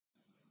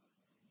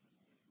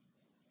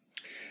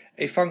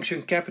A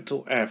function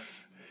capital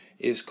F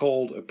is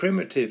called a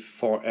primitive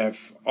for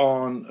f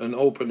on an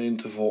open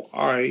interval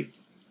I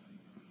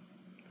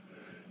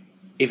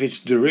if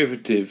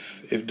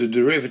the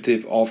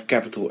derivative of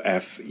capital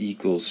F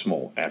equals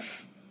small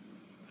f.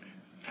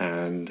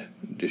 And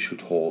this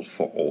should hold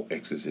for all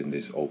x's in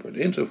this open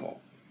interval.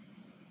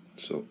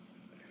 So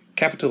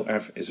capital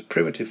F is a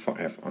primitive for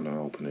f on an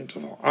open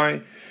interval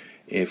I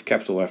if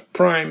capital F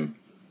prime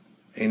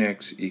in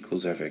x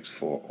equals fx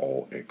for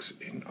all x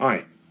in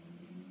I.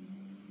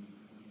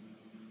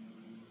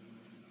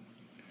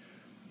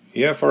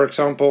 Here, for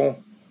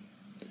example,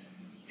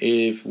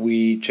 if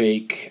we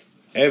take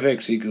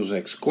fx equals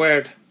x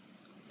squared,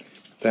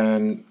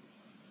 then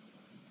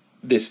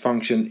this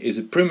function is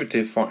a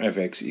primitive for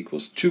fx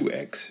equals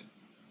 2x,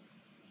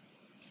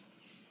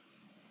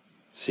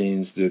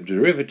 since the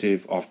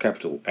derivative of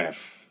capital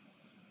F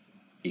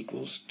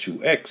equals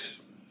 2x.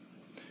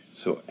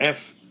 So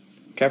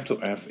capital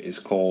F is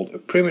called a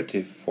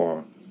primitive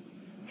for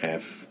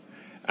f,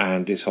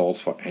 and this holds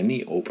for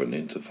any open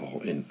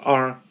interval in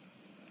R.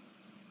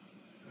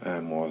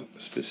 And more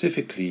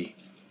specifically,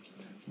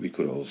 we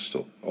could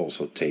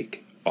also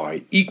take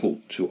I equal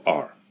to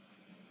R.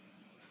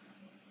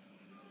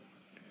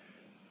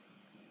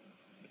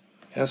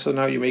 And so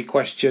now you may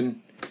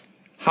question,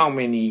 how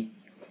many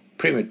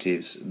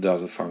primitives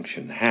does a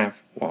function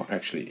have? Well,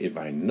 actually, if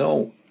I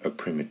know a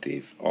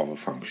primitive of a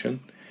function,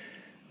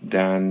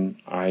 then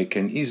I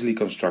can easily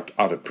construct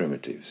other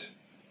primitives.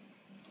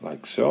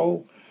 Like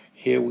so.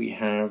 Here we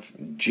have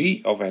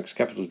g of x,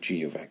 capital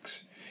G of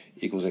x,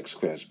 equals x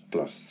squared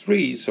plus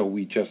 3, so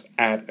we just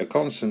add a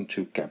constant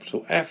to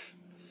capital F.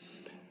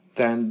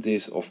 Then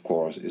this, of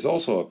course, is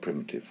also a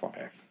primitive for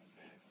f,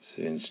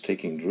 since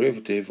taking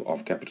derivative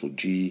of capital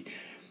G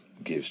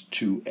gives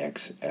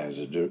 2x as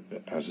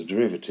a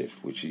derivative,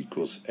 which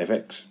equals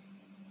fx.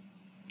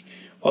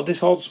 Well,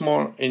 this holds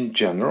more in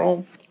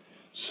general.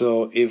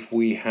 So if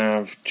we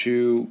have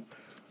two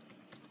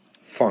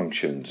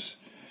functions,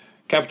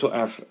 capital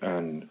F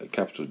and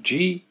capital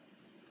G,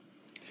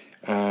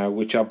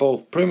 which are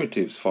both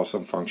primitives for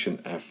some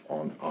function f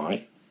on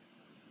I,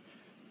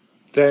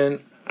 then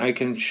I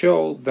can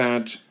show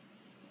that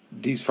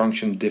these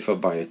functions differ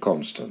by a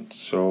constant.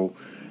 So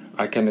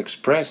I can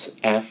express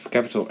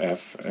capital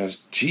F, as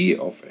g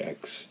of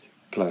x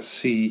plus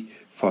c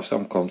for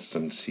some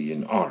constant c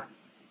in R.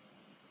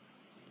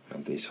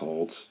 And this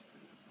holds.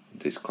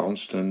 This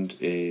constant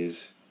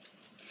is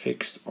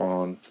fixed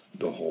on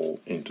the whole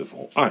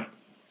interval I.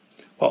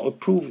 Well, the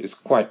proof is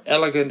quite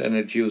elegant, and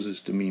it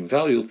uses the mean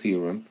value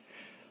theorem.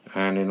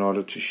 And in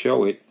order to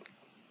show it,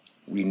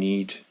 we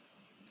need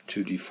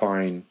to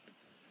define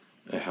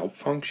a help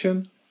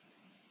function.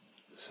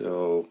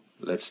 So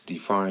let's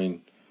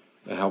define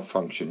a help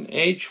function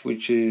h,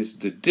 which is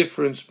the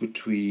difference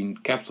between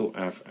capital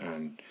F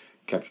and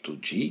capital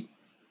G.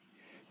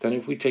 Then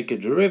if we take a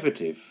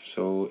derivative,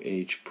 so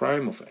h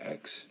prime of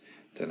x,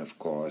 then of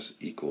course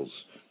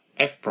equals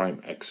f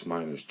prime x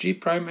minus g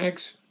prime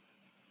x.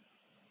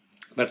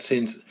 But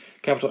since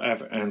capital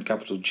F and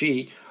capital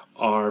G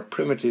are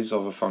primitives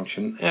of a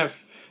function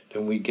f,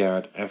 then we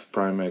get f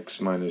prime x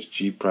minus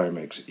g prime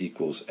x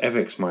equals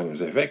fx minus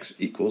fx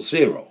equals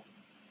 0.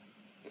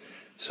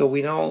 So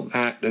we know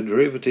that the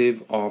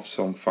derivative of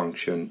some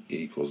function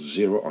equals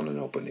 0 on an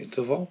open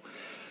interval.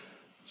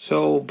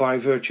 So by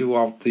virtue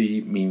of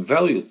the mean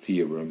value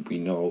theorem, we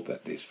know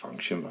that this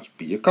function must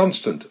be a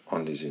constant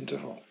on this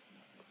interval.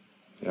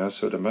 Yeah,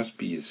 so there must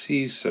be a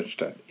c such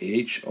that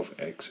h of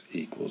x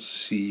equals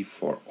c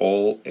for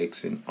all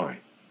x in I.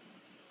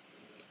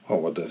 Well,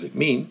 what does it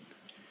mean?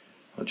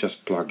 I'll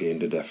just plug in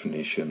the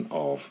definition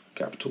of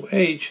capital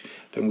H,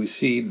 then we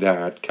see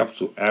that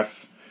capital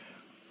F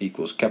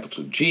equals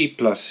capital G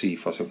plus c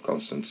for some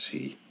constant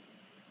c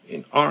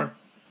in R,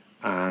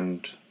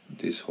 and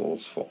this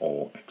holds for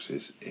all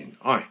x's in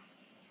I.